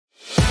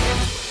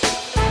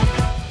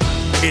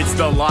It's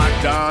the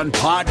Locked On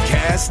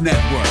Podcast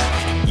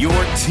Network, your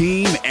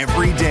team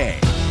every day.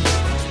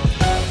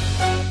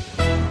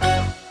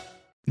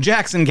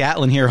 Jackson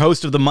Gatlin here,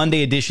 host of the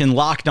Monday edition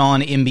Locked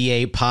On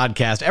NBA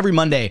podcast. Every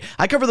Monday,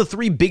 I cover the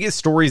three biggest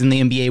stories in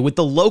the NBA with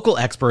the local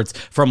experts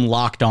from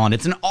Locked On.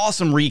 It's an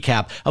awesome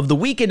recap of the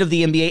weekend of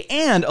the NBA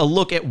and a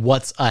look at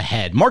what's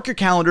ahead. Mark your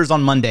calendars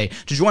on Monday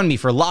to join me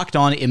for Locked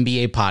On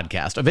NBA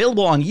podcast,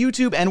 available on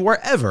YouTube and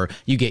wherever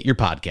you get your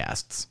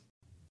podcasts.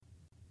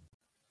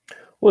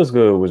 What's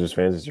good, Wizards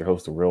fans? It's your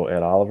host, the real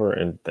Ed Oliver,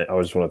 and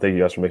I just want to thank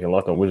you guys for making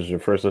Locked On Wizards your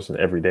first listen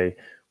every day.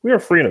 We are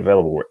free and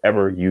available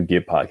wherever you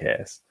get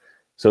podcasts.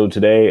 So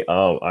today,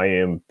 I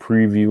am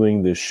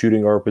previewing the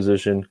shooting guard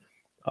position,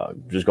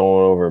 just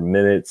going over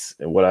minutes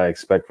and what I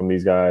expect from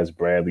these guys.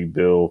 Bradley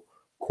Beal,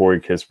 Corey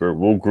Kispert.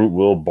 We'll group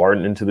Will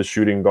Barton into the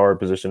shooting guard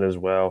position as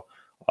well.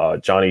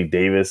 Johnny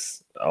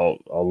Davis, I'll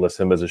list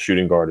him as a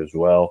shooting guard as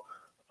well.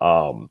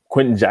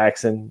 Quentin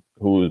Jackson,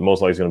 who is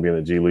most likely going to be in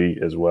the G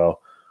League as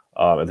well,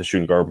 at the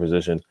shooting guard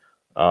position.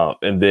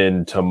 And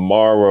then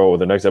tomorrow,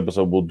 the next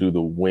episode, we'll do the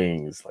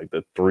wings, like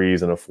the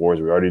threes and the fours.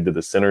 We already did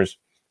the centers.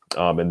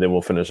 And then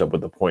we'll finish up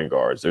with the point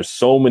guards. There's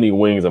so many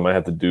wings. I might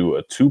have to do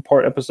a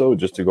 2-part episode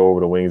just to go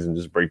over the wings and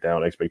just break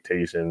down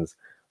expectations,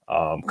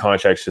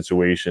 contract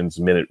situations,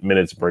 minute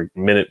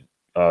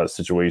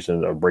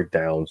situations or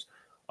breakdowns,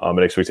 and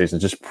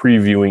expectations. Just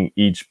previewing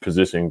each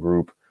position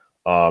group,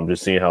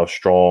 just seeing how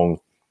strong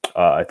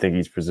I think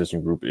each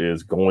position group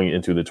is going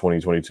into the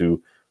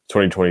 2022-2023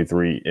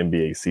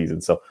 NBA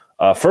season. So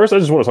first, I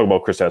just want to talk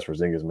about Kristaps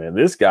Porzingis, man.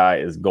 This guy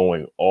is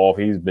going off.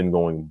 He's been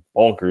going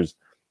bonkers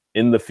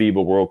in the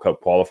FIBA World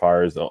Cup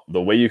qualifiers.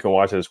 The way you can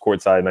watch it is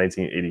Courtside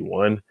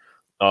 1981.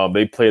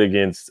 They played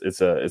against,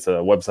 it's a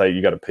website,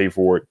 you got to pay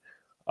for it.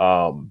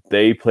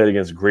 They played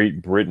against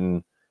Great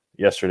Britain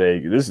yesterday.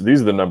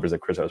 These are the numbers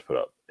that Kristaps put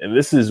up. And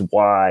this is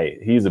why,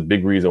 he's a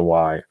big reason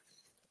why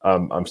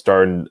I'm not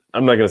going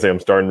to say I'm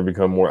starting to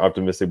become more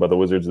optimistic about the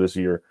Wizards this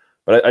year,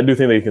 but I do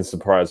think they can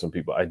surprise some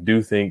people. I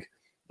do think,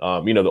 the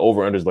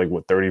over-under is like,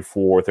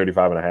 34,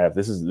 35 and a half.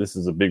 This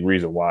is a big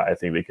reason why I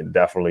think they can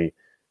definitely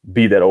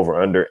be that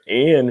over-under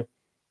and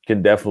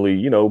can definitely,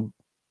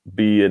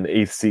 be an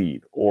 8th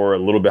seed or a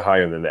little bit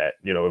higher than that.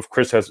 If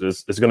Kristaps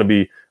is going to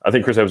be, I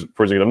think Kristaps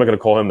Porzingis, I'm not going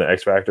to call him the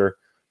X factor,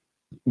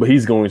 but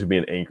he's going to be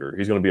an anchor.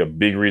 He's going to be a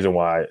big reason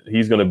why.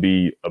 He's going to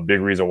be a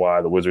big reason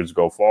why the Wizards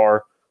go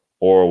far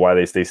or why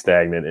they stay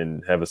stagnant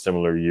and have a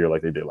similar year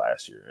like they did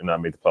last year and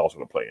not make the playoffs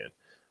with a play-in.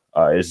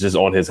 It's just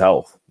on his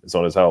health. It's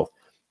on his health.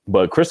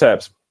 But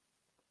Kristaps,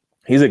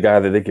 he's a guy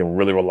that they can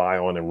really rely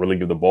on and really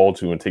give the ball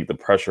to and take the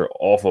pressure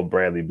off of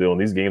Bradley Beal. And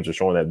these games are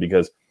showing that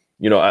because,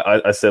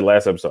 I said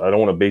last episode, I don't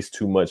want to base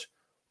too much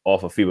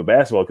off of FIBA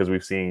basketball because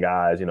we've seen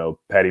guys,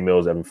 Patty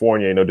Mills, Evan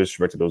Fournier, no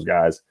disrespect to those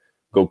guys,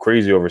 go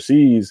crazy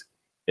overseas.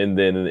 And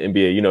then in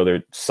the NBA,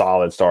 they're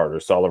solid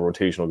starters, solid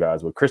rotational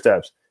guys. But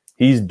Kristaps,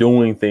 he's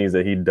doing things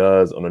that he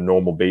does on a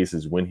normal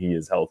basis when he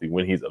is healthy,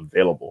 when he's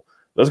available.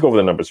 Let's go over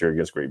the numbers here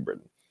against Great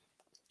Britain.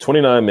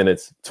 29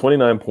 minutes,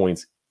 29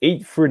 points,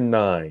 8 for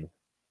 9.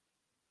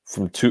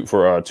 For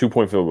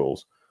 2-point field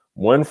goals,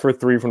 1 for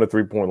 3 from the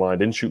 3-point line.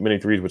 Didn't shoot many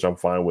threes, which I'm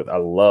fine with. I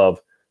love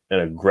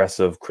an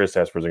aggressive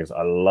Kristaps Porzingis.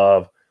 I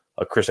love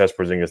a Kristaps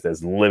Porzingis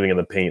that's living in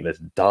the paint, that's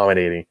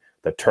dominating,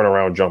 the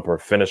turnaround jumper,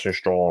 finishing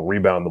strong,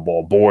 rebounding the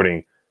ball,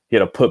 boarding. He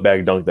had a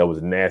putback dunk that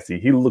was nasty.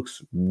 He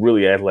looks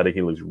really athletic.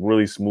 He looks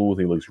really smooth.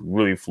 He looks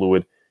really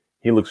fluid.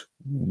 He looks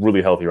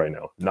really healthy right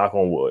now. Knock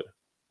on wood.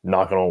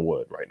 Knocking on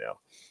wood right now.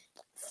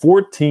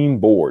 14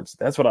 boards.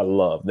 That's what I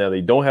love. Now,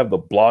 they don't have the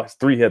blocks.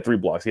 He had 3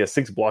 blocks. He had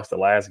 6 blocks the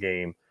last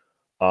game.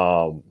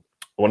 I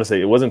want to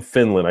say it wasn't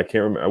Finland. I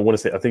can't remember. I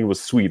think it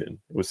was Sweden.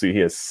 He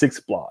had 6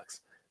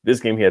 blocks. This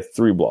game, he had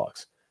 3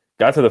 blocks.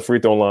 Got to the free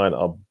throw line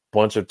a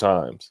bunch of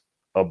times.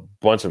 I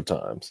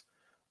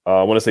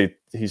want to say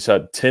he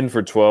shot 10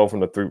 for 12 from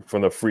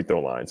the free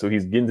throw line. So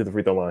he's getting to the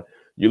free throw line.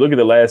 You look at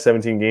the last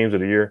 17 games of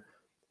the year,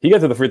 he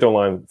got to the free throw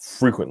line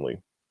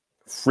frequently.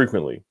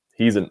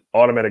 He's an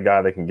automatic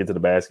guy that can get to the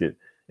basket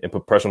and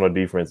put pressure on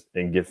the defense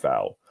and get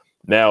fouled.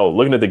 Now,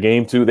 looking at the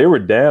game, too, they were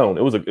down.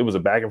 It was a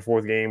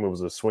back-and-forth game. It was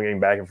a swinging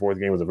back-and-forth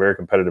game. It was a very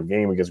competitive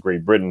game against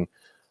Great Britain.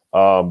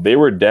 They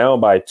were down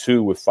by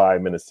 2 with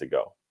 5 minutes to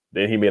go.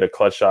 Then he made a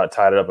clutch shot,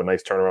 tied it up, a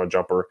nice turnaround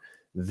jumper.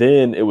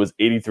 Then it was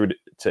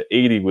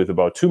 83-80 with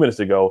about 2 minutes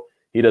to go.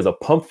 He does a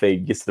pump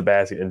fake, gets to the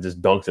basket, and just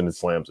dunks and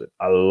slams it.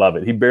 I love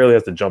it. He barely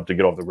has to jump to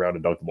get off the ground to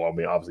dunk the ball. I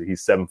mean, obviously,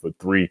 he's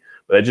 7'3",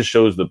 but that just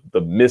shows the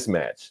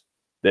mismatch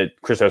that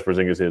Kristaps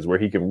Porzingis is, where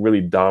he can really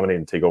dominate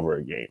and take over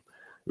a game,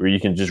 where you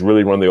can just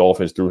really run the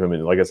offense through him.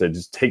 And like I said,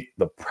 just take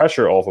the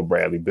pressure off of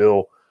Bradley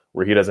Beal,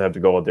 where he doesn't have to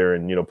go out there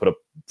and, put up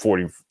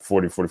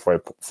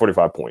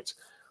 45 points.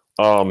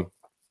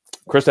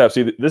 Kristaps,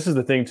 see, this is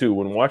the thing, too.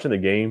 When watching the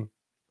game,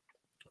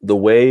 the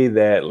way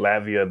that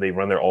Latvia, they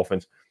run their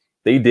offense,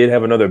 they did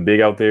have another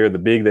big out there, the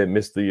big that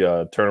missed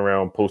the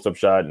turnaround post-up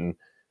shot, and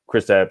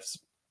Kristaps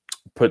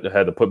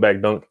had the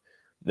putback dunk.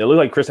 It looked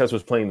like Kristaps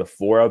was playing the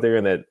 4 out there,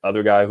 and that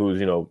other guy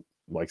who's,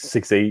 like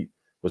 6'8",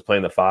 was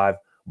playing the 5.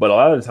 But a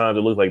lot of the times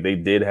it looked like they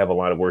did have a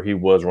lineup where he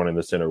was running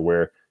the center,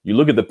 where You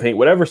look at the paint,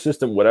 whatever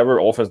system, whatever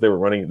offense they were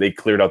running, they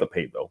cleared out the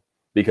paint though,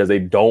 because they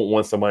don't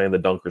want somebody in the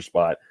dunker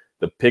spot.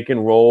 The pick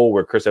and roll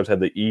where Kristaps had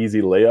the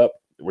easy layup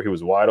where he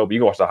was wide open. You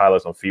can watch the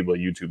highlights on FIBA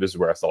YouTube. This is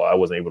where I saw it. I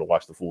wasn't able to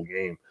watch the full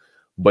game,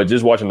 but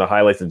just watching the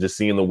highlights and just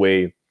seeing the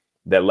way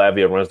that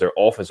Latvia runs their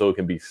offense so it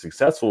can be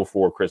successful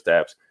for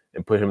Kristaps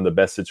and put him in the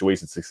best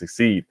situation to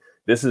succeed.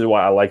 This is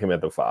why I like him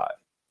at the 5.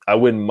 I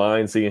wouldn't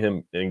mind seeing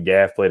him and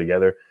Gaff play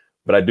together,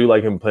 but I do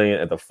like him playing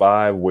at the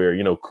 5 where,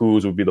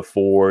 Kuz would be the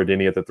 4,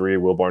 Denny at the 3,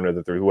 Will Barton at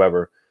the 3,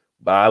 whoever.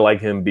 But I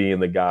like him being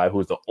the guy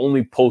who's the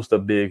only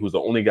post-up big, who's the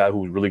only guy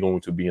who's really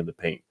going to be in the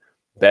paint.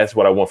 That's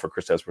what I want for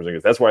Kristaps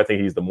Porzingis. That's why I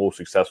think he's the most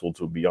successful,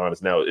 to be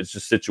honest. Now, it's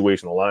just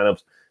situational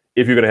lineups.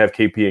 If you're going to have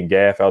KP and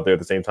Gaff out there at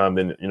the same time,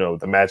 then,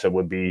 the matchup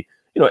would be,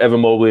 Evan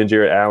Mobley and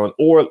Jarrett Allen.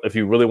 Or if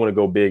you really want to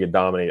go big and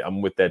dominate,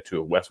 I'm with that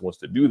too. If West wants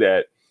to do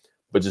that.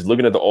 But just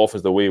looking at the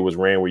offense the way it was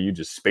ran, where you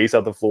just space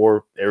out the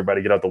floor,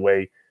 everybody get out the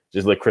way,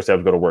 just let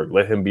Kristaps go to work.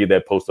 Let him be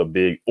that post-up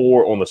big,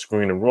 or on the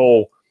screen and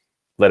roll,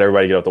 let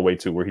everybody get out the way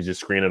too, where he's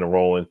just screening and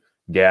rolling.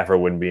 Gaffer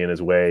wouldn't be in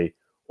his way,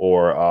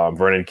 or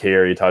Vernon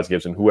Carey, Taj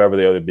Gibson, whoever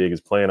the other big is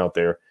playing out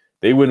there,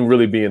 they wouldn't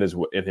really be in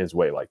his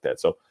way like that.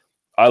 So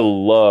I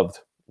loved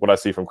what I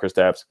see from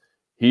Kristaps.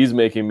 He's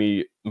making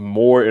me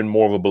more and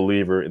more of a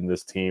believer in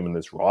this team and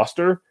this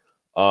roster.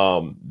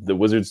 The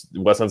Wizards,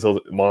 Wes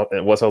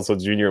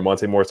Unseld Jr. and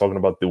Monte Morris talking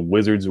about the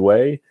Wizards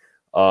way.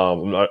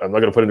 I'm not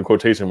going to put it in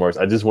quotation marks.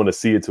 I just want to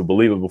see it to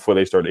believe it before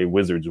they start a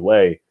Wizards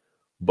way.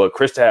 But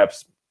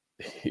Kristaps,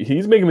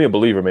 he's making me a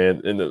believer,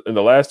 man. In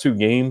the last 2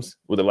 games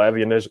with the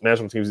Latvian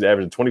national teams, he's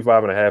averaging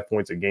 25.5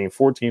 points a game,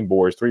 14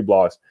 boards, 3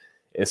 blocks,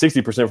 and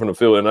 60% from the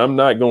field. And I'm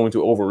not going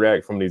to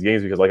overreact from these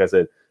games because, like I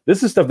said,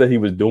 this is stuff that he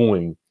was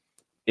doing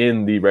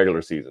in the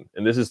regular season.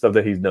 And this is stuff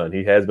that he's done.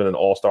 He has been an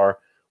all-star.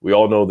 We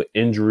all know the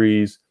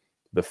injuries,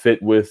 the fit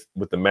with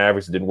the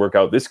Mavericks didn't work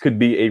out. This could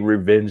be a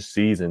revenge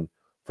season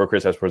for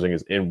Kristaps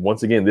Porzingis. And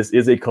once again, this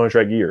is a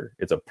contract year.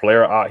 It's a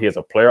player. He has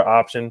a player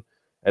option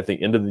at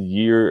the end of the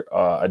year.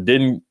 I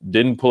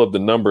didn't pull up the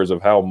numbers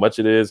of how much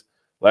it is.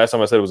 Last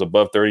time I said it was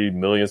above 30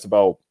 million. It's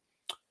about,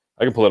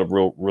 I can pull it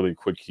up really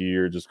quick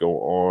here. Just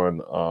go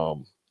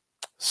on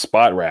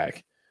Spot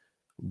Rack.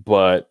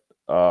 But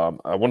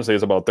I want to say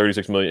it's about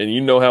 36 million. And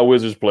you know how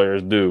Wizards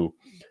players do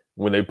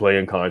when they play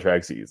in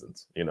contract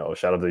seasons.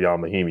 Shout out to Jan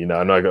Mahimi. Now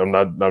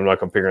I'm not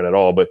comparing at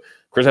all, but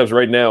Kristaps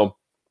right now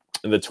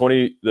in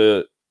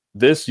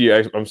this year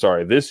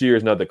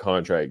is not the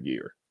contract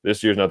year.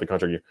 This year is not the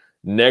contract year.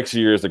 Next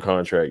year is the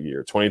contract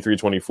year.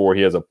 23-24,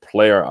 he has a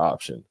player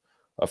option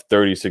of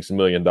 $36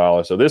 million.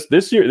 So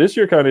this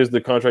year kind of is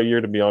the contract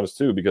year, to be honest,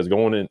 too, because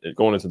going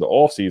into the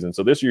off season.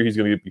 So this year he's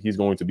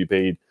going to be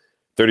paid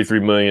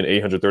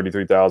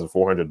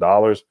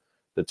 $33,833,400.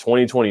 The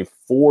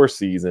 2024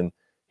 season,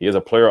 he has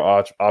a player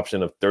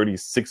option of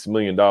 $36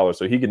 million.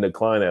 So he can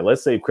decline that.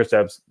 Let's say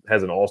Kristaps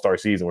has an all-star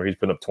season where he's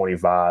putting up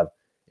 25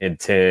 and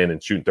 10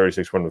 and shooting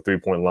 36 from the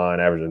 3-point line,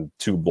 averaging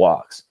 2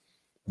 blocks.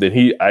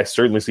 Then I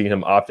certainly see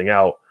him opting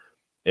out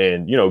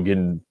and,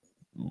 getting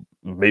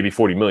maybe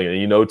 40 million.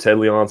 And, Ted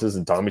Leonsis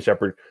and Tommy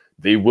Shepard,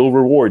 they will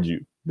reward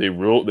you. They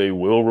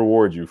will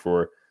reward you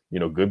for,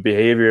 good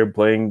behavior,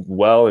 playing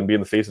well and being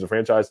the face of the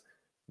franchise.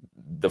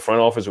 The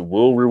front office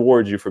will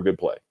reward you for good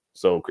play.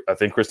 So I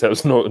think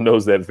Kristaps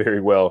knows that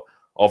very well.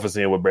 Also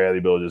seeing what Bradley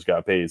Beal just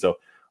got paid. So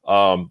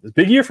it's a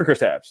big year for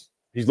Kristaps.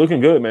 He's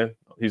looking good, man.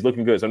 He's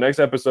looking good. So next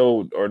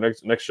episode or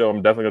next show,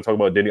 I'm definitely going to talk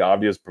about Deni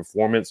Avdia's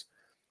performance.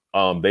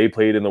 They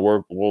played in the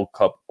World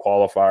Cup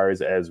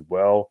qualifiers as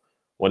well.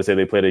 I want to say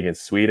they played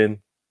against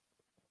Sweden.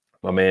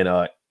 My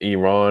man,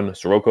 Iran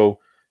Sirocco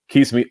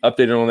keeps me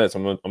updated on that. So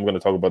I'm going to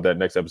talk about that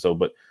next episode.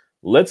 But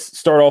let's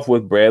start off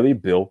with Bradley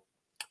Beal.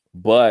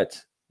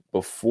 But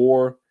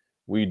before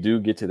we do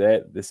get to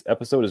that, this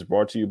episode is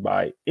brought to you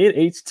by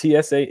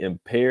NHTSA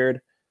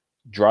Impaired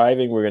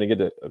Driving. We're going to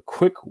get a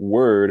quick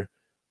word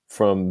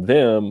from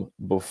them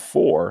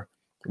before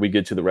we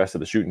get to the rest of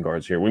the shooting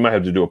guards here. We might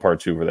have to do a part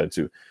 2 for that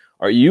too.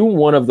 Are you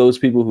one of those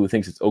people who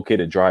thinks it's okay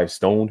to drive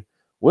stoned?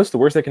 What's the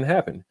worst that can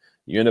happen?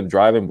 You end up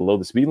driving below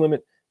the speed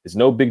limit? It's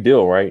no big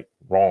deal, right?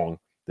 Wrong.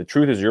 The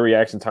truth is your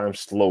reaction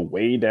times slow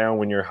way down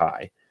when you're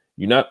high.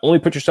 You not only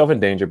put yourself in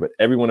danger, but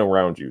everyone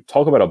around you.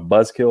 Talk about a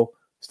buzzkill.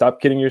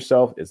 Stop kidding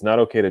yourself. It's not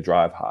okay to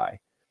drive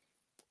high.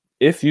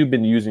 If you've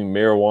been using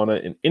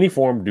marijuana in any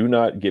form, do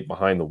not get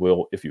behind the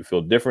wheel. If you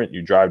feel different,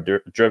 you drive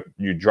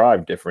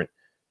different.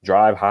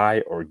 Drive high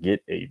or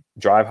get a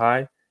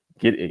DUI.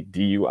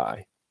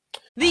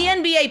 The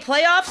NBA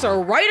playoffs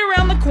are right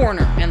around the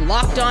corner, and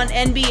Locked On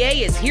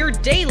NBA is here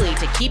daily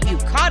to keep you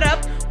caught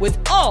up with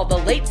all the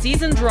late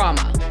season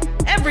drama.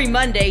 Every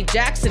Monday,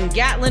 Jackson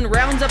Gatlin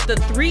rounds up the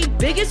 3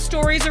 biggest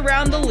stories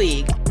around the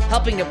league,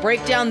 helping to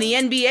break down the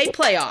NBA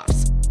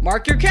playoffs.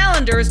 Mark your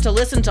calendars to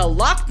listen to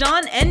Locked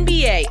On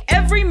NBA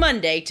every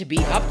Monday to be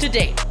up to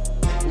date.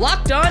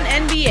 Locked On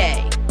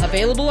NBA,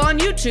 available on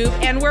YouTube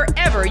and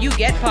wherever you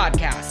get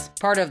podcasts.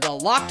 Part of the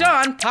Locked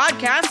On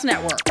Podcast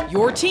Network,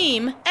 your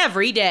team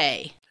every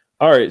day.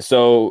 All right,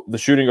 so the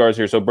shooting guards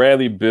here. So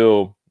Bradley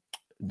Beal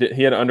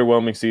he had an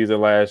underwhelming season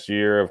last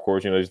year. Of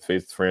course, he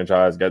faced the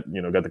franchise, got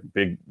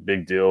the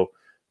big deal,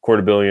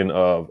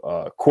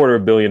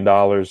 $250 million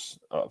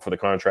for the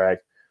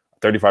contract,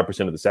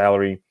 35% of the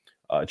salary,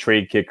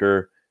 trade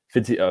kicker,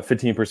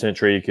 15%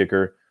 trade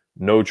kicker,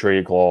 no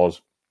trade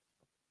clause,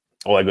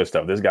 all that good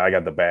stuff. This guy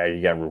got the bag.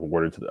 He got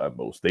rewarded to the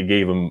utmost. They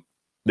gave him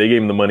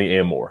the money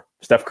and more.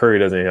 Steph Curry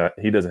doesn't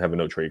have a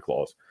no trade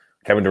clause.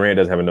 Kevin Durant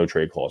doesn't have a no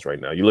trade clause right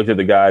now. You looked at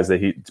the guys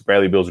that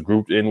Bradley Beal's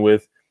grouped in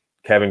with.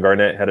 Kevin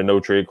Garnett had a no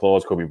trade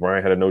clause. Kobe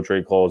Bryant had a no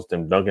trade clause.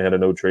 Tim Duncan had a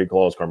no trade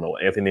clause. Carmelo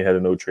Anthony had a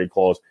no trade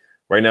clause.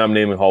 Right now, I'm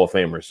naming Hall of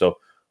Famers. So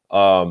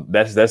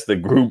that's the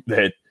group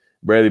that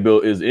Bradley Beal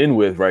is in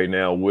with right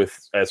now,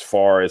 with as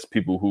far as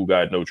people who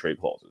got no trade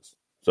clauses.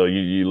 So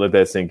you let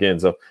that sink in.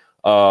 So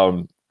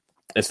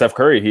and Steph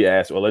Curry,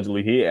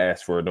 allegedly he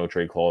asked for a no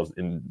trade clause,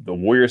 and the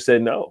Warriors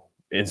said no.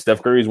 And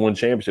Steph Curry's won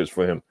championships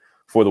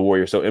for the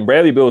Warriors. So, and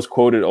Bradley Beal is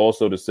quoted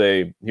also to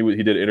say he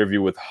did an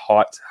interview with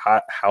Hot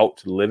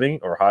Living,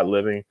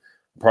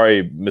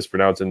 probably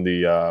mispronouncing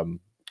the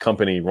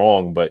company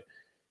wrong, but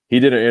he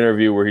did an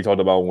interview where he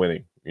talked about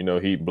winning. He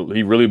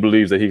really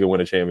believes that he can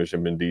win a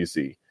championship in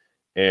DC,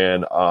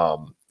 and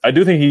I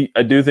do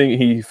think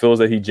he feels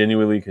that he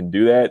genuinely can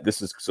do that.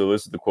 This is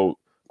the quote.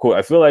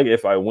 I feel like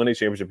if I win a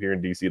championship here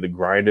in DC, the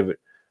grind of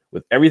it,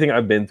 with everything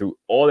I've been through,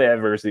 all the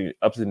adversity,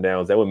 ups and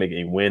downs, that would make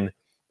a win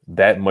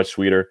that much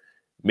sweeter,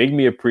 make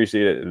me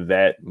appreciate it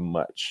that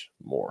much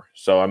more.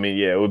 So, I mean,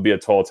 yeah, it would be a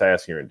tall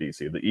task here in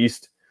DC. The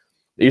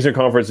Eastern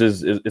Conference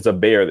is a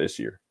bear this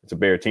year. It's a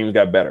bear. Teams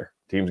got better.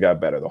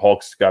 The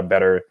Hawks got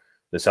better.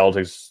 The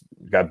Celtics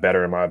got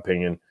better, in my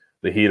opinion.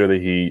 The Heat are the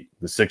Heat.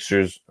 The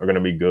Sixers are going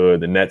to be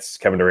good. The Nets,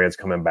 Kevin Durant's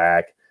coming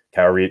back.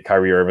 Kyrie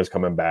Irving's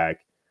coming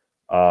back.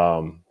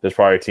 There's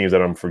probably teams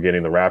that I'm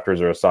forgetting. The Raptors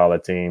are a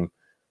solid team.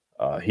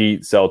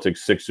 Heat, Celtics,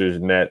 Sixers,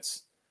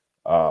 Nets.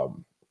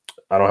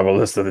 I don't have a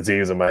list of the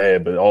teams in my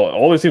head, but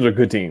all these teams are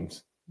good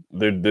teams.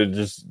 They're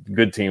just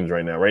good teams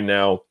right now. Right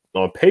now,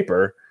 on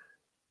paper,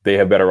 they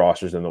have better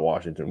rosters than the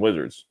Washington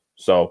Wizards.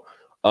 So,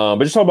 but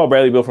just talk about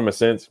Bradley Beal from a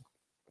sense.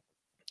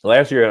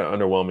 Last year had an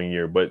underwhelming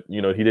year, but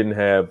he didn't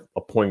have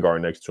a point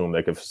guard next to him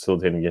that could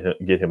facilitate and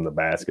get him the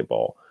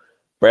basketball.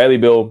 Bradley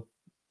Beal,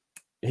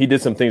 he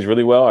did some things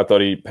really well. I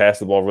thought he passed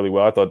the ball really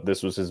well. I thought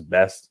this was his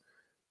best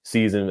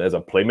season as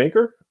a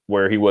playmaker,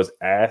 where he was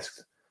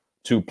asked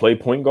to play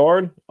point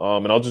guard.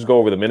 And I'll just go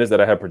over the minutes that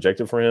I had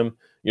projected for him.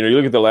 You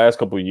look at the last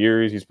couple of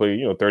years, he's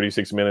played,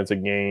 36 minutes a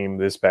game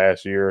this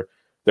past year,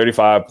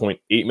 35.8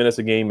 minutes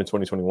a game in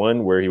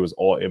 2021, where he was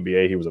all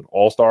NBA. He was an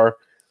all-star.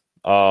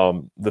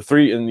 And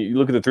you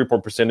look at the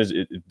 3-point percentage,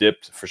 it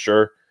dipped for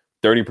sure.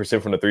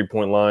 30% from the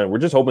 3-point line. We're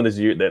just hoping this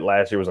year that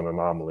last year was an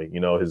anomaly.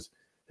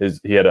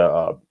 He had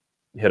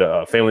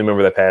a family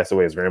member that passed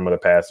away. His grandmother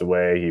passed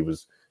away. He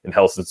was in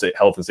health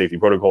and safety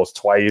protocols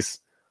twice.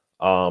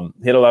 He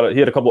had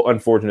a couple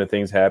unfortunate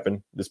things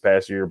happen this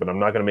past year, but I'm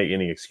not going to make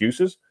any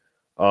excuses.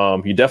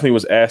 He definitely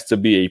was asked to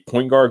be a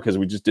point guard because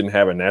we just didn't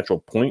have a natural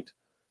point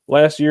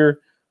last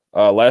year.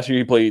 Last year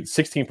he played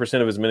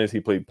 16% of his minutes. He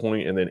played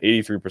point, and then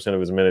 83% of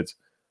his minutes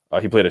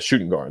he played a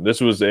shooting guard.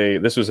 This was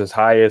his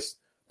highest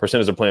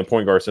percentage of playing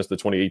point guard since the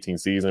 2018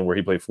 season, where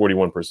he played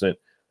 41%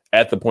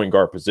 at the point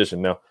guard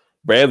position. Now,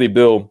 Bradley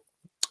Beal,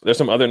 there's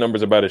some other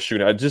numbers about his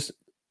shooting.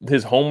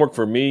 His homework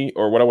for me,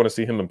 or what I want to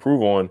see him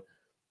improve on,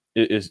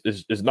 is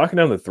knocking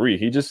down the three.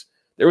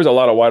 There was a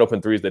lot of wide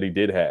open threes that he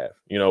did have.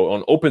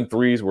 On open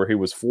threes where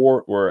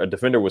a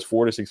defender was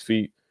 4 to 6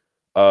 feet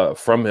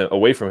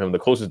away from him, the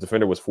closest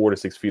defender was 4 to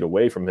 6 feet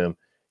away from him.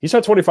 He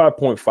shot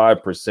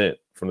 25.5%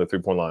 from the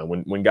 3-point line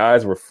when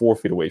guys were 4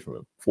 feet away from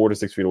him, 4 to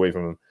 6 feet away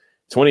from him.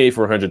 28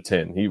 for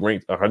 110. He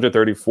ranked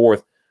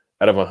 134th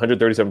out of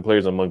 137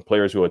 players among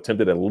players who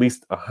attempted at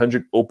least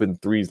 100 open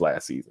threes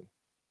last season.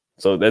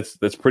 So that's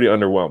pretty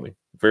underwhelming,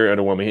 very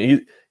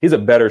underwhelming. He's a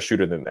better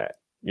shooter than that.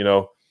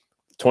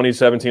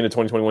 2017 to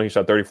 2021, he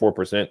shot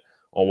 34%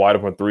 on wide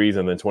open threes.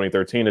 And then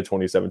 2013 to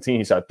 2017,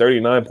 he shot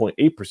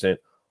 39.8%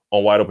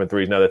 on wide open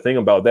threes. Now, the thing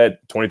about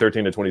that,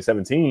 2013 to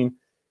 2017,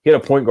 he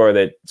had a point guard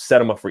that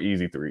set him up for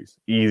easy threes,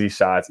 easy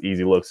shots,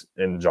 easy looks,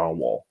 and John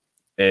Wall.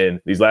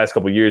 And these last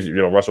couple of years,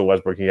 Russell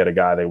Westbrook, he had a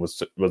guy that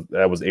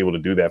was able to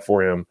do that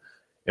for him.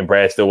 And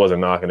Brad still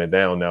wasn't knocking it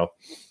down. Now,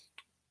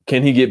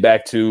 can he get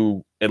back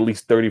to at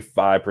least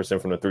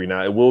 35% from the three?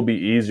 Now, it will be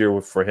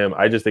easier for him.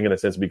 I just think in a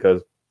sense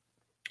because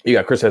you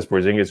got Kristaps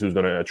Porzingis, who's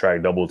going to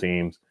attract double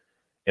teams,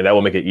 and that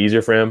will make it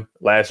easier for him.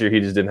 Last year, he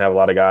just didn't have a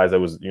lot of guys that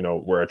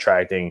were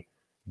attracting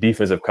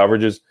defensive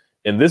coverages.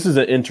 And this is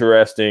an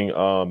interesting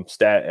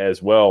stat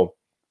as well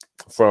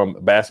from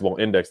Basketball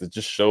Index that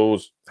just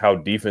shows how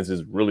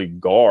defenses really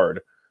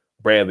guard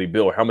Bradley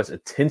Beal, how much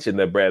attention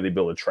that Bradley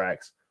Beal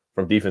attracts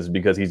from defense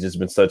because he's just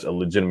been such a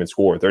legitimate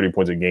scorer, 30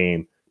 points a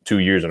game, 2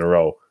 years in a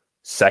row,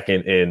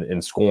 second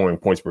in scoring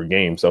points per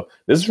game. So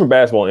this is from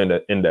Basketball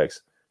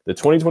Index. The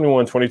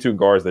 2021-22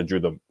 guards that drew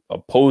the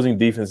opposing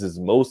defense's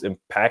most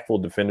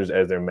impactful defenders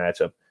as their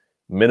matchup,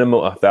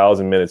 minimum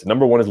 1,000 minutes.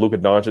 Number 1 is Luka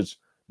Doncic.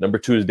 Number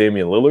 2 is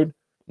Damian Lillard.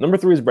 Number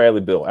 3 is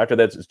Bradley Beal. After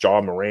that, it's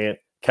John Morant,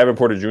 Kevin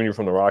Porter Jr.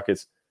 from the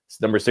Rockets,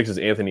 Number 6 is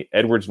Anthony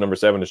Edwards. Number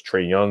 7 is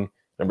Trae Young.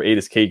 Number 8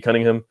 is Cade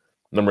Cunningham.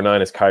 Number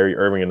 9 is Kyrie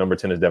Irving. And number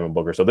 10 is Devin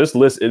Booker. So this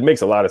list, it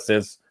makes a lot of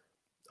sense.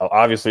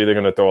 Obviously, they're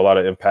going to throw a lot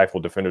of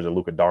impactful defenders at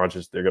Luka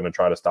Doncic. They're going to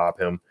try to stop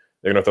him.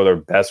 They're going to throw their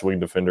best wing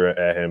defender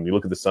at him. You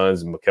look at the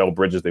Suns, Mikal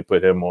Bridges, they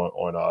put him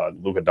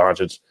on Luka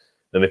Doncic.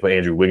 Then they put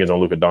Andrew Wiggins on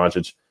Luka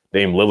Doncic.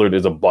 Dame Lillard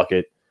is a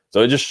bucket.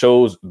 So it just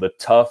shows the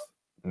tough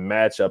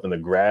matchup and the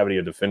gravity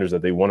of defenders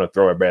that they want to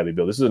throw at Bradley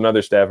Beal. This is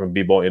another stat from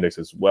B-Ball Index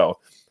as well.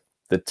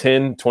 The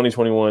 10,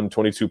 2021,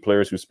 22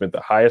 players who spent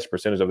the highest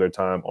percentage of their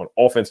time on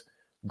offense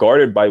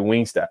guarded by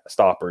wing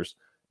stoppers.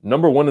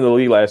 Number 1 in the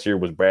league last year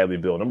was Bradley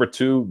Beal. Number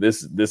 2,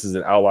 this is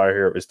an outlier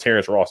here, is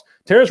Terrence Ross.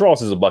 Terrence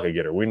Ross is a bucket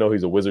getter. We know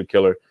he's a wizard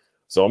killer,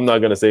 so I'm not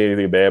going to say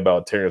anything bad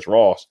about Terrence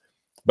Ross.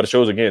 But it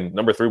shows again,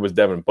 number 3 was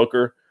Devin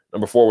Booker.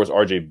 Number 4 was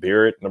RJ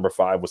Barrett. Number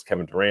 5 was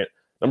Kevin Durant.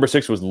 Number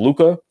 6 was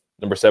Luka.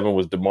 Number 7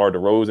 was DeMar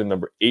DeRozan.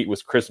 Number 8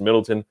 was Chris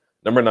Middleton.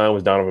 Number 9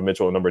 was Donovan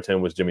Mitchell. And number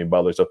 10 was Jimmy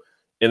Butler. So,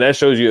 and that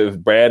shows you if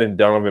Brad and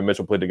Donovan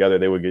Mitchell played together,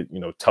 they would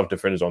get, tough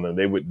defenders on them.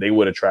 They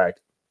would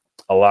attract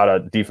a lot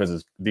of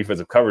defensive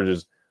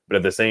coverages. But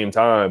at the same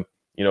time,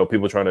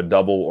 people trying to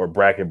double or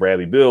bracket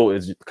Bradley Beal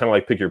is kind of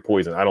like pick your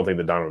poison. I don't think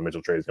the Donovan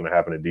Mitchell trade is going to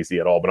happen in DC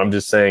at all. But I'm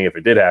just saying if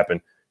it did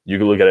happen, you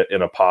can look at it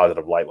in a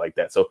positive light like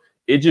that. So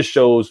it just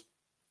shows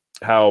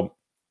how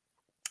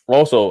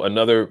also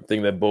another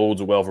thing that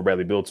bodes well for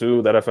Bradley Beal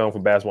too that I found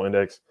from Basketball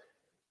Index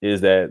is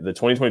that the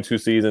 2022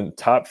 season,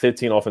 top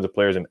 15 offensive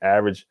players in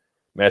average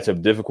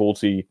matchup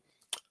difficulty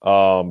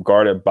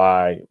guarded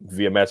by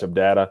via matchup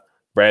data.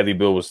 Bradley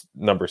Beal was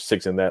number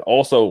 6 in that.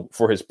 Also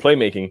for his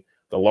playmaking,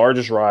 the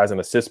largest rise in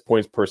assist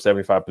points per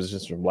 75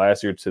 positions from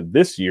last year to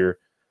this year.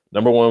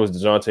 Number 1 was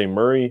DeJounte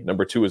Murray.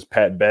 Number 2 is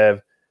Pat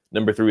Bev.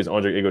 Number 3 is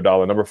Andre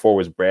Iguodala. Number 4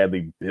 was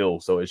Bradley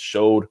Beal. So it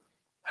showed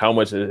how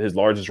much his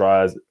largest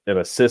rise in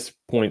assist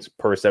points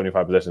per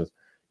 75 possessions.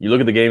 You look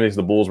at the game against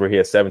the Bulls where he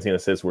had 17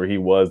 assists, where he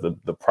was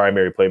the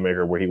primary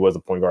playmaker, where he was the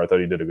point guard. I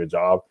thought he did a good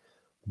job.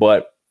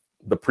 But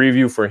the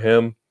preview for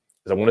him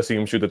is I want to see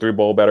him shoot the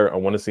 3-ball better. I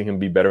want to see him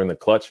be better in the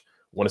clutch.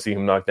 I want to see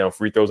him knock down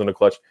free throws in the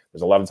clutch.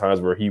 There's a lot of times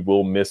where he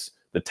will miss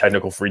the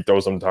technical free throw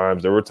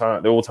sometimes. There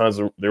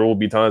will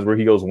be times where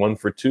he goes 1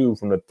 for 2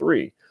 from the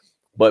 3.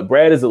 But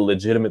Brad is a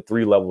legitimate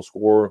 3-level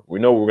scorer. We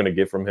know what we're going to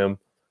get from him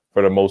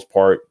for the most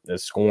part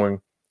as scoring.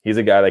 He's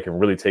a guy that can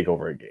really take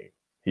over a game.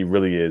 He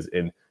really is.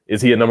 And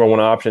is he a number 1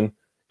 option?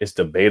 It's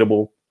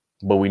debatable,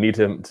 but we need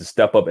him to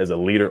step up as a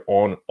leader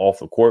off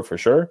the court for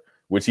sure,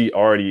 which he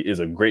already is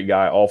a great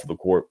guy off of the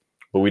court.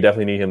 But we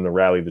definitely need him to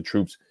rally the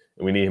troops,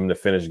 and we need him to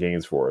finish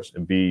games for us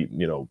and be,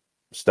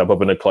 step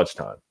up in the clutch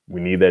time. We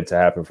need that to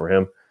happen for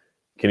him.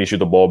 Can he shoot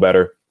the ball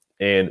better?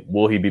 And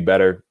will he be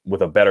better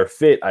with a better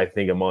fit? I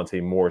think in Monte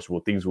Morris,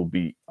 things will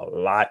be a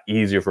lot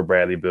easier for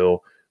Bradley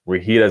Beal, where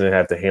he doesn't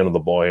have to handle the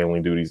ball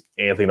handling duties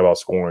and think about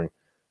scoring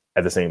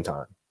at the same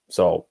time.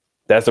 So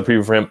that's the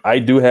preview for him. I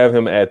do have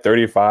him at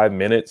 35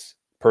 minutes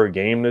per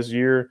game this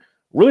year.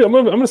 Really, I'm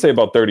going to say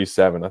about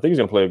 37. I think he's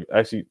going to play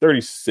actually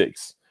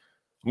 36.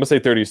 I'm going to say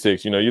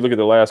 36. You look at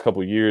the last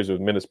couple of years of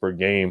minutes per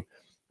game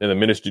and the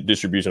minutes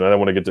distribution. I don't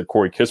want to get to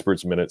Corey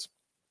Kispert's minutes,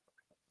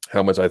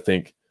 how much I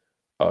think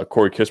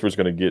Corey Kispert's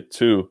going to get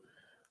too.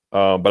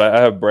 But I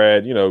have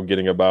Brad,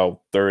 getting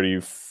about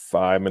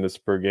 35 minutes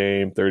per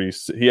game.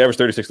 He averaged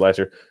 36 last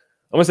year.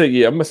 I'm going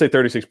to say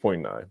 36.9.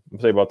 I'm going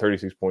to say about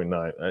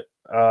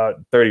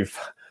 36.9.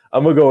 35.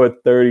 I'm going to go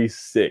with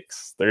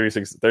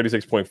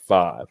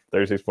 36.5,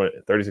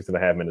 36 and a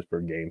half minutes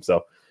per game.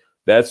 So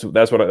that's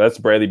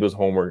Bradley Beal's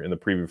homework in the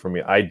preview for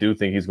me. I do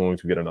think he's going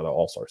to get another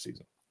All-Star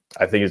season.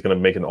 I think he's going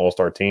to make an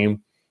All-Star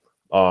team.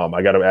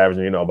 I got him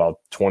averaging, about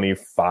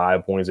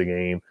 25 points a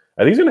game.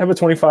 I think he's going to have a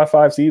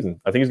 25-5 season.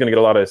 I think he's going to get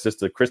a lot of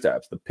assists to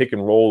Kristaps. The pick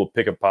and roll, the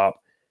pick and pop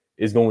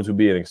is going to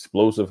be an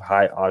explosive,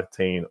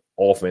 high-octane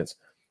offense.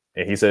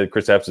 And he said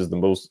Kristaps is the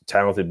most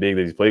talented big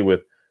that he's played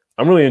with.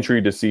 I'm really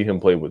intrigued to see him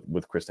play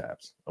with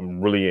Kristaps.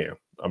 I'm really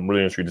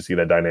intrigued to see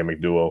that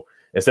dynamic duo.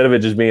 Instead of it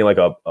just being like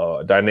a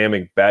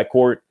dynamic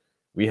backcourt,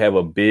 we have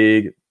a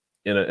big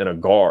in a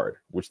guard,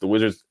 which the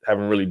Wizards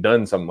haven't really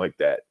done something like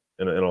that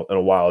in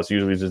a while. It's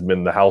usually just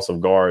been the house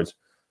of guards,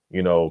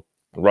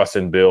 Russ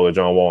and Bill or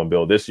John Wall and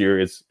Bill. This year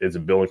it's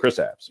Bill and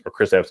Kristaps or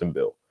Kristaps and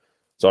Bill.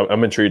 So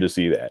I'm intrigued to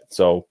see that.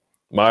 So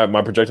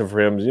my projection for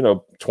him is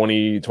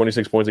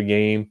 26 points a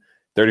game,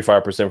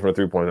 35% from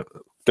the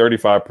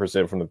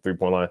 35% from the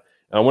 3-point line.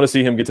 And I want to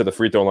see him get to the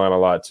free throw line a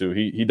lot too.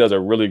 He does a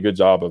really good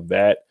job of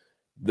that.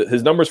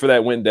 His numbers for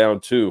that went down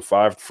too,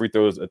 5 free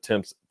throws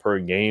attempts per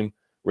game,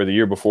 where the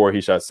year before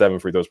he shot 7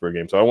 free throws per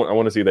game. So I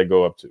want to see that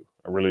go up too.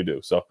 I really do.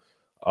 So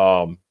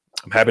I'm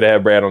happy to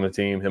have Brad on the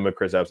team, him and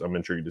Kristaps. I'm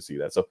intrigued to see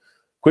that. So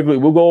quickly,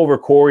 we'll go over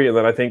Corey, and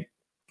then I think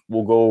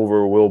we'll go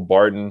over Will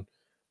Barton.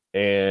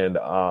 And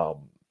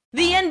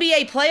the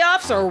NBA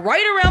playoffs are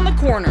right around the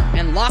corner,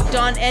 and Locked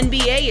On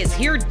NBA is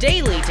here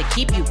daily to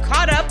keep you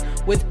caught up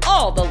with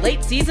all the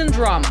late season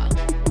drama.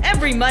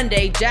 Every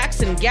Monday,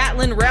 Jackson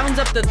Gatlin rounds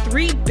up the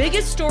 3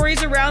 biggest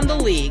stories around the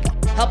league,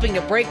 helping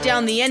to break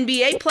down the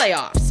NBA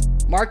playoffs.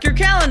 Mark your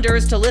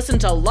calendars to listen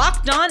to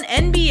Locked On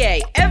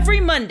NBA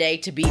every Monday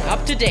to be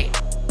up to date.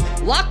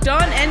 Locked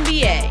On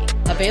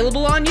NBA,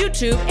 available on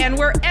YouTube and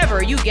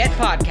wherever you get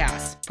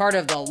podcasts. Part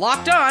of the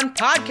Locked On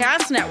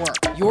Podcast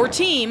Network, your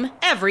team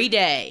every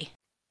day.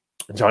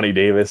 Johnny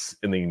Davis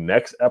in the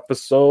next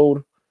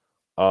episode,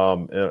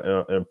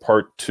 in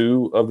part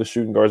 2 of the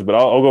shooting guards. But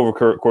I'll go over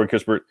Corey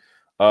Kispert.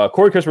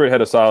 Corey Kispert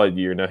had a solid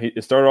year. Now,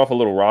 it started off a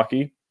little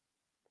rocky,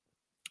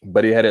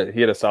 but he had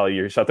a solid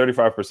year. He shot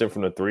 35%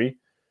 from the three.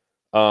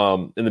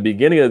 In the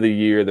beginning of the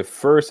year, the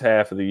first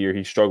half of the year,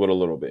 he struggled a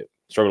little bit,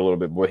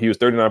 but he was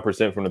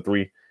 39% from the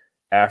three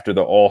after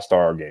the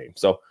All-Star game.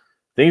 So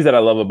things that I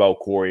love about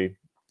Corey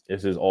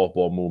is his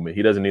off-ball movement.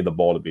 He doesn't need the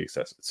ball to be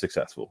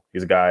successful.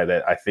 He's a guy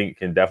that I think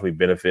can definitely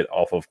benefit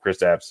off of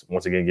Kristaps,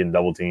 once again, getting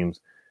double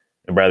teams,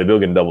 and Bradley Beal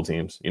getting double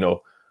teams. You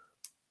know,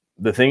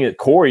 the thing is,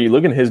 Corey,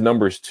 look at his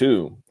numbers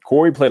too.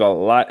 Corey played a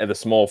lot at the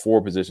small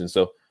forward position.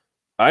 So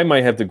I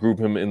might have to group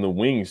him in the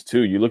wings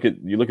too. You look at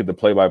the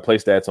play-by-play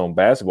stats on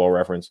Basketball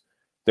Reference.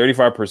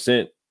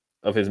 35%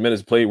 of his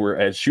minutes played were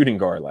at shooting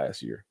guard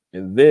last year,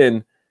 and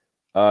then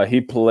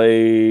he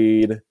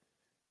played.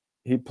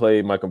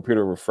 My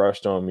computer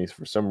refreshed on me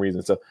for some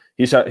reason. So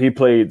he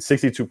played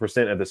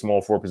 62% at the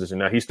small forward position.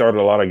 Now, he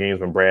started a lot of games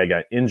when Brad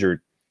got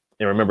injured,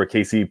 and remember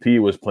KCP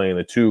was playing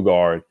the 2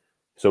 guard,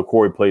 so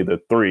Corey played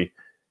the 3.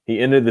 He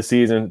ended the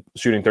season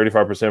shooting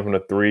 35% from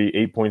the 3,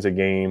 8 points a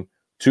game,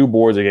 2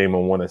 boards a game,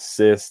 and 1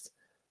 assist.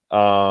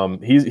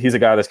 He's a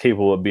guy that's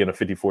capable of being a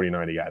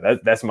 50-40-90 guy.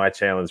 That's my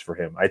challenge for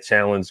him. I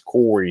challenge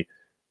Corey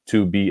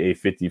to be a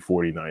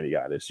 50-40-90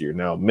 guy this year.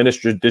 Now, minutes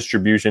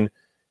distribution,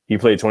 he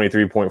played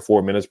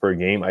 23.4 minutes per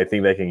game. I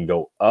think that can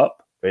go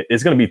up.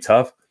 It's going to be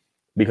tough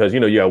because,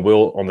 you have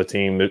Will on the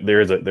team.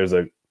 There's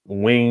a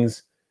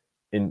wings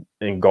in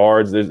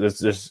guards.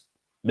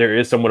 There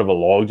is somewhat of a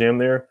logjam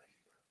there.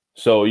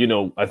 So,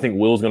 I think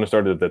Will's going to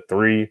start at the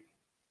 3.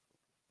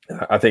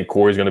 I think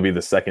Corey's going to be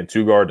the second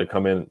 2 guard to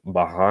come in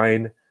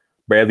behind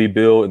Bradley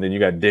Beal, and then you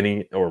got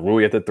Denny or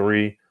Rui at the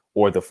 3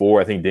 or at the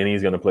 4. I think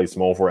Denny's going to play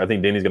small forward. I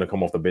think Denny's going to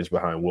come off the bench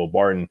behind Will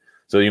Barton.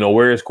 So,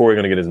 where is Corey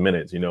going to get his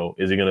minutes?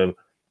 Is he going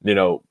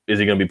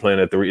to be playing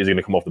at 3? Is he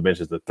going to come off the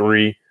bench as the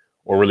 3,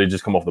 or really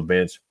just come off the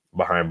bench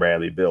behind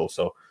Bradley Beal?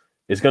 So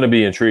it's going to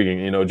be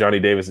intriguing. Johnny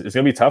Davis, it's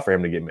going to be tough for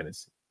him to get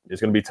minutes. It's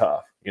going to be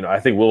tough. I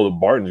think Will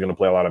Barton's going to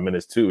play a lot of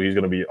minutes too. He's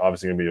going to be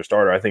obviously going to be your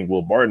starter. I think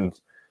Will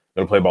Barton's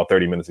going to play about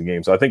 30 minutes a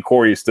game. So I think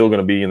Corey is still going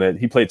to be in that.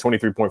 He played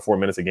 23.4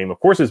 minutes a game. Of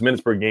course, his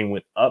minutes per game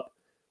went up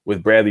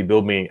with Bradley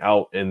Beal being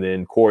out and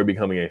then Corey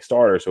becoming a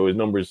starter. So his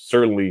numbers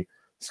certainly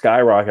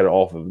skyrocketed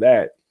off of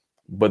that.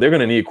 But they're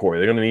going to need Corey.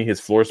 They're going to need his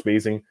floor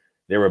spacing.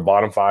 They were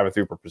bottom 5 in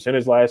 3-point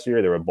percentage last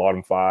year. They were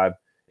bottom 5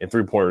 in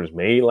 3-pointers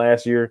made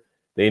last year.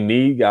 They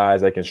need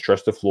guys that can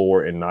stretch the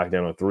floor and knock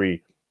down a 3.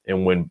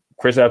 And when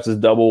Kristaps is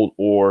doubled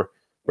or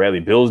Bradley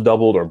Beal's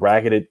doubled or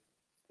bracketed,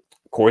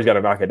 Corey's got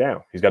to knock it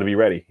down. He's got to be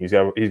ready. He's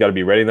got to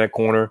be ready in that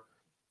corner,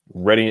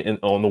 ready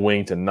on the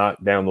wing to knock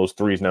down those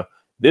 3s. Now,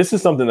 this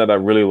is something that I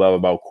really love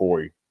about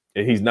Corey.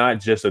 And he's not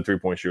just a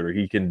 3-point shooter.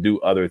 He can do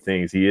other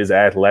things. He is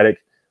athletic.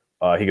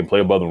 He can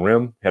play above the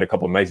rim. He had a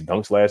couple of nice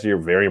dunks last year,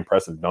 very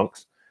impressive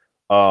dunks.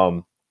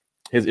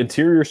 His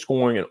interior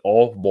scoring and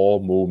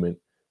off-ball movement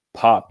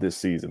popped this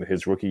season,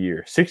 his rookie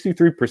year.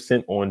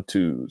 63% on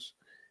 2s,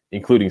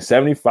 including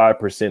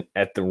 75%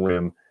 at the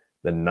rim,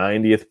 the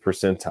 90th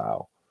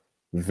percentile.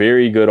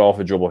 Very good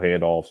off-the-dribble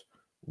handoffs,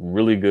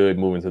 really good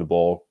moving to the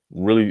ball,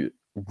 really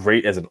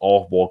great as an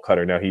off-ball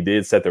cutter. Now, he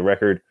did set the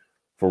record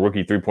for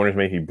rookie three-pointers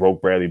made. He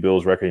broke Bradley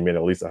Beal's record. He made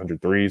at least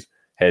 100 threes,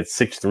 had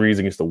 6 threes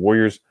against the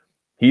Warriors.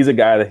 He's a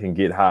guy that can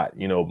get hot,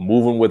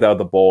 moving without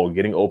the ball,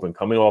 getting open,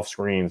 coming off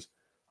screens,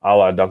 a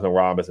la Duncan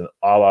Robinson,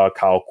 a la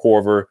Kyle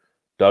Korver,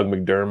 Doug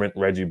McDermott,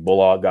 Reggie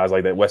Bullock, guys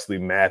like that, Wesley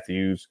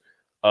Matthews,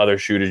 other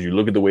shooters. You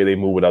look at the way they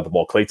move without the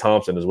ball. Klay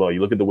Thompson as well. You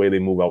look at the way they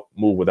move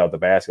without the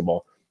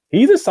basketball.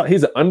 He's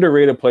an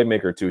underrated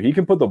playmaker too. He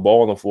can put the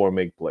ball on the floor and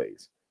make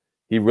plays.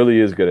 He really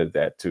is good at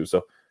that too.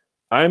 So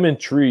I'm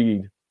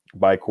intrigued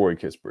by Corey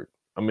Kispert.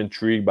 I'm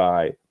intrigued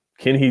by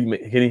can he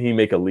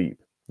make a leap?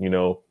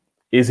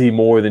 Is he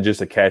more than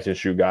just a catch and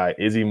shoot guy?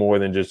 Is he more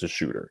than just a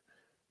shooter?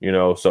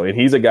 So and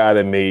he's a guy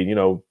that made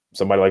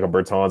somebody like a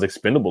Bertans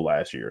expendable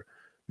last year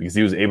because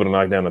he was able to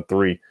knock down a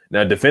 3.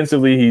 Now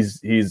defensively, he's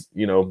there's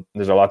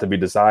a lot to be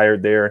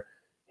desired there.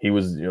 He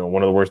was,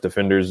 one of the worst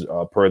defenders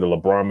per the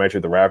LeBron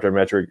metric, the Raptor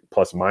metric,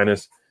 plus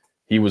minus.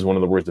 He was one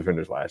of the worst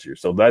defenders last year.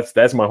 So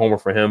that's my homer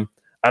for him.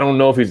 I don't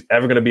know if he's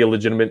ever going to be a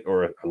legitimate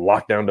or a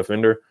lockdown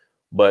defender,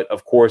 but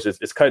of course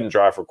it's cut and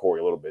dry for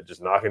Corey a little bit.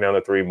 Just knocking down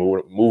the 3,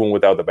 moving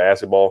without the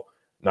basketball,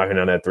 knocking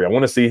down that 3. I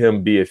want to see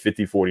him be a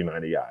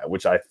 50-40-90 guy,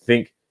 which I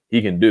think he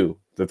can do.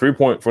 The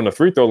 3-point from the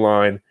free throw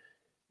line,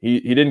 he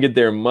didn't get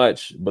there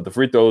much, but the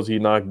free throws he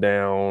knocked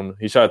down.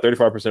 He shot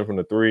 35% from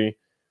the 3.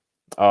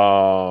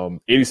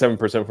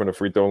 87% from the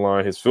free throw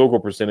line. His field goal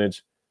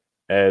percentage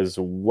as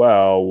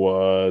well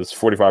was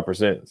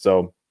 45%.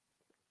 So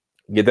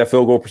get that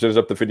field goal percentage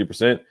up to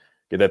 50%,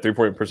 get that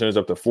 3-point percentage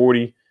up to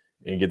 40,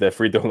 and get that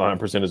free throw line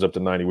percentage up to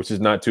 90, which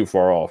is not too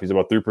far off. He's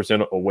about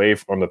 3% away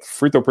from the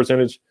free throw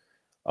percentage,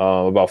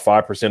 about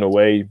 5%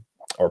 away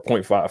or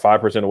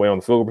 0.5% away on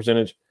the field goal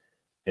percentage.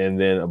 and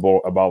then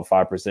about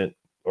 5%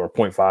 or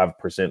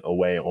 0.5%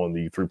 away on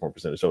the 3-point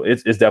percentage. So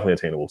it's definitely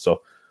attainable.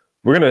 So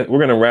we're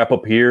gonna wrap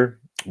up here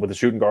with the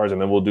shooting guards,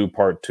 and then we'll do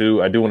part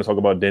 2. I do want to talk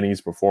about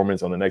Denny's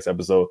performance on the next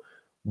episode.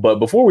 But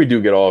before we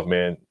do get off,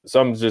 man,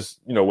 something's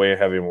just, weighing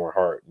heavy on my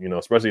heart,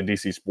 especially in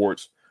DC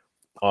sports.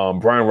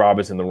 Brian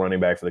Robinson, the running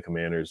back for the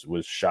Commanders,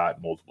 was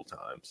shot multiple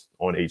times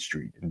on 8th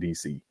Street in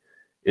DC.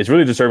 It's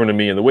really disturbing to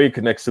me. And the way it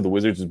connects to the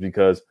Wizards is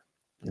because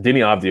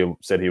Denny Avdia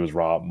said he was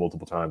robbed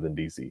multiple times in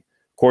DC.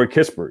 Corey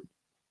Kispert,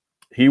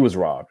 he was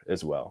robbed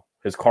as well.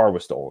 His car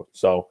was stolen.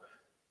 So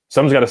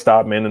something's got to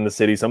stop, man, in the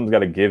city. Something's got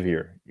to give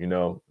here.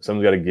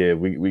 Something's got to give.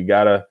 We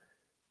got to.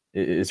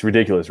 It's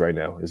ridiculous right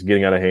now. It's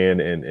getting out of hand,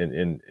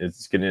 and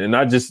it's getting, and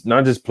not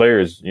just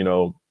players,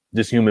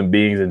 just human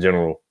beings in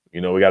general.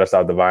 We got to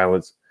stop the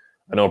violence.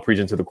 I know I'm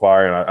preaching to the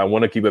choir, and I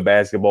want to keep it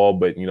basketball,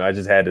 but I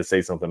just had to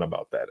say something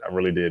about that. I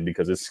really did,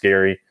 because it's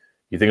scary.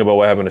 You think about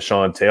what happened to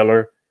Sean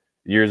Taylor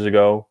years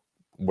ago,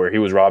 where he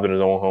was robbed in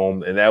his own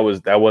home, and that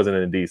wasn't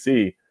in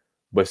DC,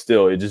 but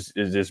still, it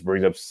just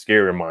brings up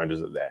scary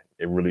reminders of that.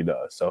 It really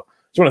does. So,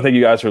 just want to thank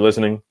you guys for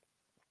listening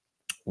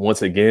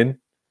once again,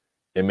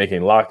 and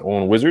making Locked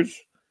On Wizards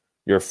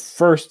your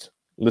first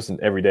listen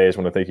every day. I just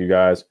want to thank you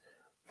guys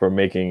for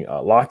making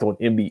Locked On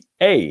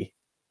NBA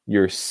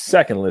your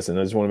second listen.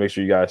 I just want to make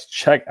sure you guys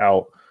check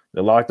out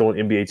the Locked On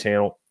NBA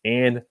channel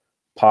and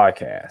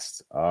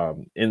podcast.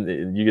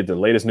 You get the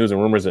latest news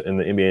and rumors in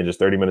the NBA in just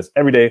 30 minutes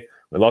every day.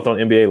 With Locked On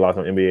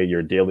NBA,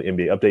 your daily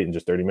NBA update in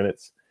just 30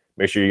 minutes.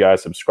 Make sure you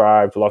guys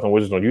subscribe to Locked On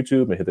Wizards on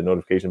YouTube and hit the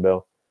notification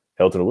bell.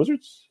 Hail to the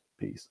Wizards.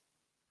 Peace.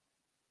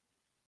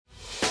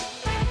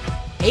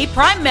 Hey,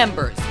 Prime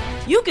members,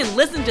 you can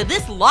listen to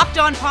this Locked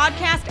On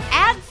podcast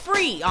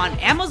ad-free on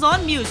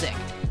Amazon Music.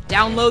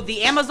 Download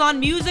the Amazon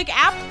Music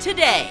app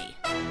today.